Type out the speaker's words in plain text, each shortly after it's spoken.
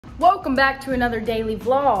Welcome back to another daily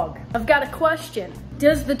vlog. I've got a question.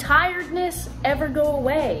 Does the tiredness ever go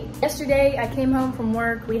away? Yesterday I came home from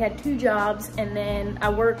work, we had 2 jobs, and then I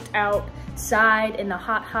worked outside in the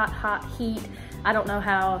hot heat. I don't know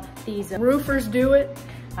how these roofers do it.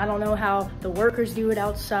 I don't know how the workers do it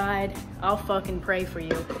outside. I'll fucking pray for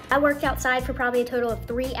you. I worked outside for probably a total of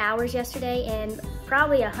 3 hours yesterday in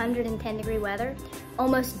probably 110-degree weather.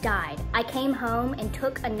 Almost died. I came home and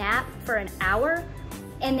took a nap for an hour,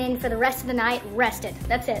 and then for the rest of the night, rested.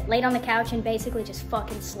 That's it. Laid on the couch and basically just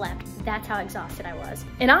fucking slept. That's how exhausted I was.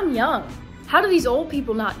 And I'm young. How do these old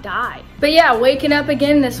people not die? But yeah, waking up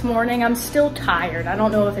again this morning, I'm still tired. I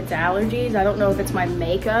don't know if it's allergies. I don't know if it's my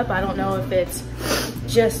makeup. I don't know if it's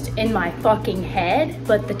just in my fucking head,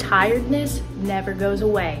 but the tiredness never goes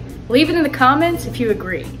away. Leave it in the comments if you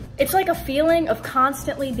agree. It's like a feeling of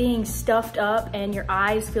constantly being stuffed up and your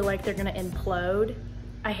eyes feel like they're gonna implode.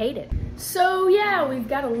 I hate it. So yeah, we've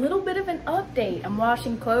got a little bit of an update. I'm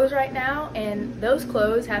washing clothes right now, and those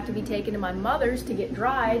clothes have to be taken to my mother's to get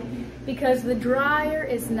dried because the dryer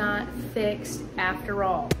is not fixed after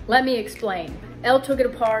all. Let me explain. Elle took it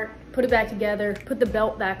apart, put it back together, put the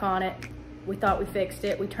belt back on it. We thought we fixed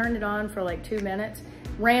it. We turned it on for like 2 minutes,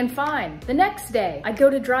 ran fine. The next day, I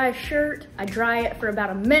go to dry a shirt, I dry it for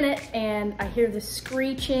about a minute, and I hear this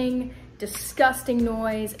screeching, disgusting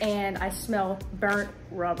noise, and I smell burnt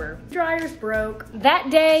rubber. Dryer's broke.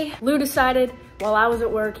 That day, Lou decided while I was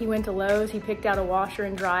at work, he went to Lowe's, he picked out a washer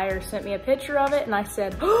and dryer, sent me a picture of it, and I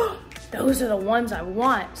said, oh, those are the ones I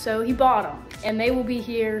want. So he bought them, and they will be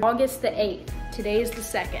here August the 8th. Today is the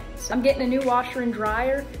 2nd. So I'm getting a new washer and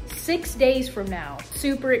dryer 6 days from now.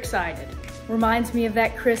 Super excited. Reminds me of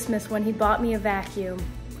that Christmas when he bought me a vacuum.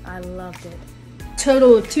 I loved it.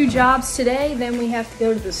 Total of 2 jobs today. Then we have to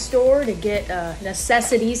go to the store to get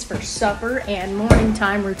necessities for supper and morning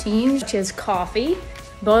time routines, which is coffee,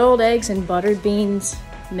 boiled eggs and buttered beans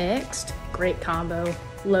mixed. Great combo.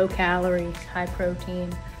 Low calorie, high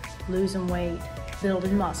protein, losing weight,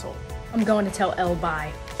 building muscle. I'm going to tell Elle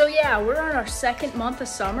bye. So yeah, we're on our 2nd month of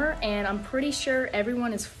summer, and I'm pretty sure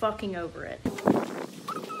everyone is fucking over it.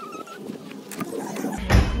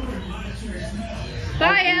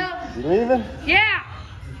 Bye, Elle. You leaving? Yeah.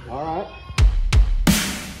 All right.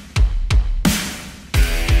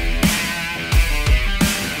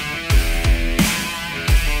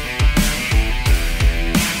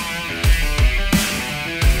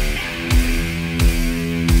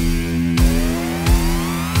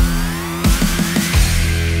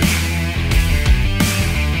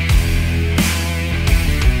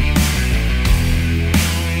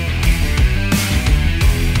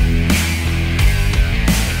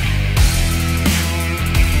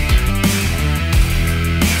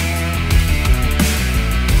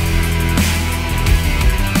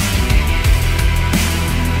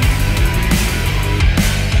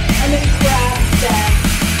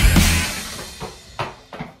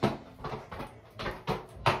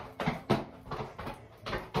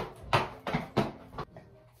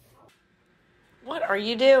 What are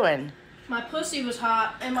you doing? My pussy was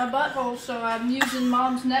hot and my butthole, so I'm using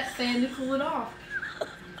Mom's neck fan to cool it off.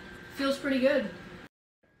 Feels pretty good.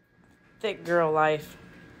 Thick girl life.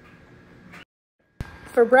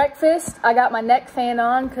 For breakfast, I got my neck fan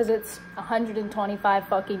on because it's 125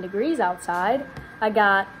 fucking degrees outside. I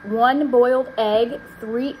got 1 boiled egg,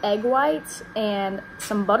 3 egg whites, and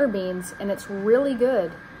some butter beans, and it's really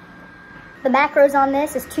good. The macros on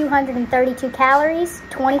this is 232 calories,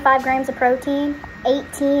 25 grams of protein,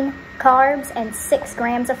 18 carbs, and 6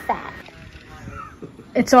 grams of fat.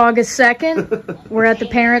 It's August 2nd. We're at the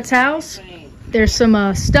parents' house. There's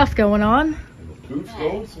some stuff going on. Poof's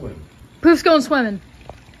going swimming. Poof's going swimming.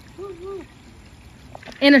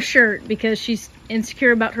 In a shirt because she's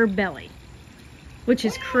insecure about her belly, which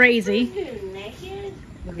is crazy. Naked?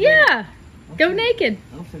 Yeah, go naked.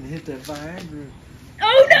 I'm finna hit that Viagra.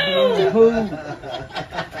 Oh no!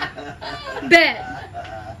 Bet.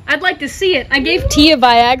 I'd like to see it. I gave Tia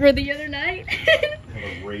Viagra the other night. Have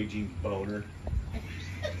a raging boner.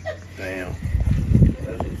 Damn.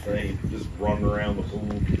 That's insane. Just running around the pool.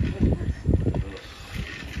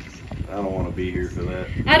 I don't want to be here for that.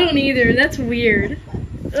 I don't either. That's weird.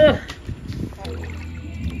 Ugh.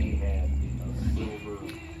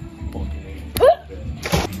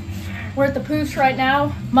 We're at the Poofs right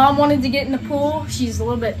now. Mom wanted to get in the pool. She's a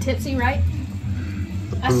little bit tipsy, right?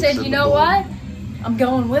 I said, you know what? I'm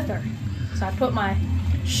going with her. So I put my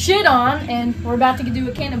shit on, and we're about to do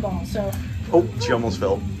a cannonball. So. Oh, she almost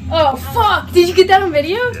fell. Oh fuck! Did you get that on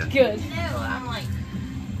video? Yeah. Good. No, I'm like.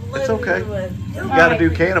 It's okay. You gotta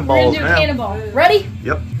do cannonballs now. We're gonna do now. a cannonball. Ready?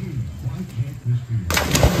 Yep.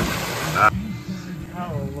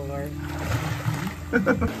 Oh Lord.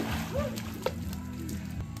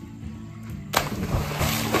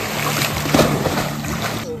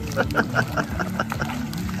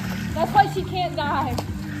 That's why she can't dive.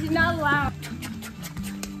 She's not allowed.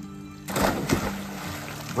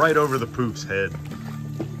 Right over the poop's head.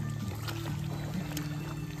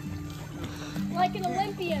 Like an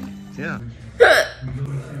Olympian. Yeah.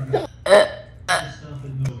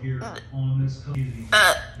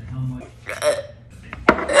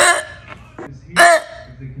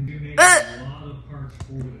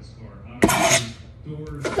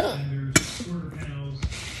 Doors, fenders, quarter panels,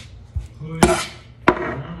 hood, a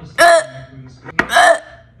lot of stuff with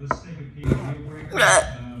the syncope, deal breaker,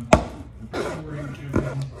 storing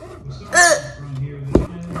everything. We'll start from here.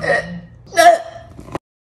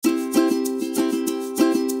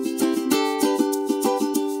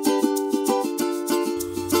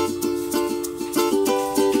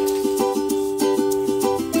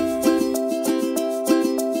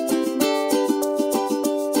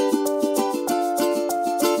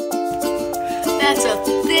 That's a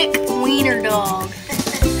thick wiener dog.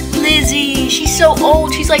 Lizzie, she's so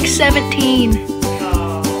old, she's like 17.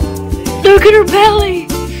 Look at her belly.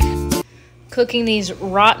 Cooking these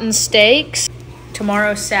rotten steaks.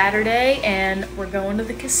 Tomorrow's Saturday and we're going to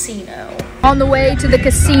the casino. On the way to the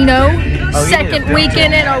casino, second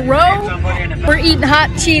weekend in a row, we're eating hot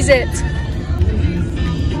Cheez-Its.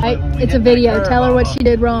 Right, it's a video, tell her what she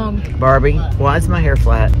did wrong. Barbie, why is my hair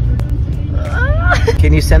flat?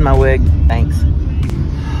 Can you send my wig? Thanks.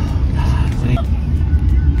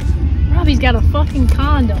 Robbie's got a fucking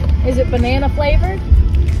condom. Is it banana flavored?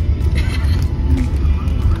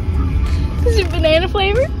 Is it banana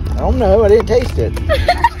flavored? I don't know, I didn't taste it.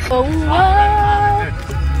 Oh,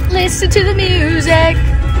 listen to the music.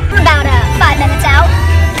 We're about 5 minutes out.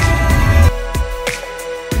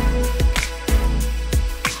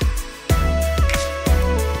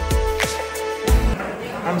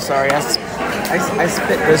 I'm sorry, I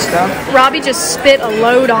spit this stuff. Robbie just spit a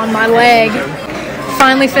load on my leg.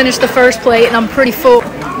 Finally finished the first plate and I'm pretty full.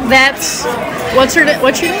 That's, what's your name?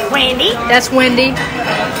 Wendy? That's Wendy.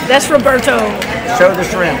 That's Roberto. Show the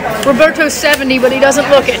shrimp. Roberto's 70, but he doesn't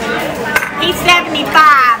look it. He's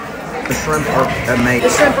 75. The shrimp are The amazing.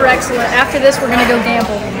 shrimp are excellent. After this, we're gonna go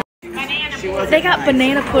gamble. They got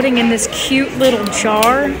banana pudding in this cute little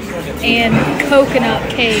jar and coconut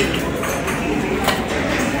cake.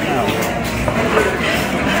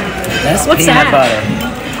 That's What's peanut that? butter.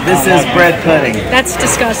 This is bread pudding. That's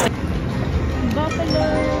disgusting.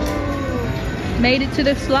 Buffalo made it to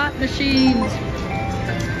the slot machines.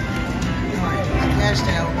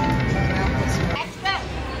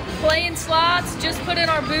 Playing slots, just put in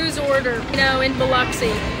our booze order, you know, in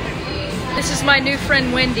Biloxi. This is my new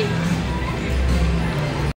friend Wendy.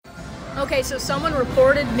 Okay, so someone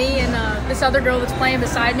reported me and this other girl that's playing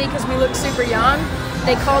beside me because we look super young.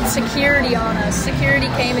 They called security on us. Security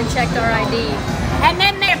came and checked our ID. And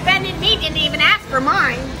then they offended me, didn't even ask for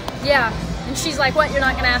mine. Yeah, and she's like, what, you're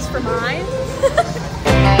not gonna ask for mine?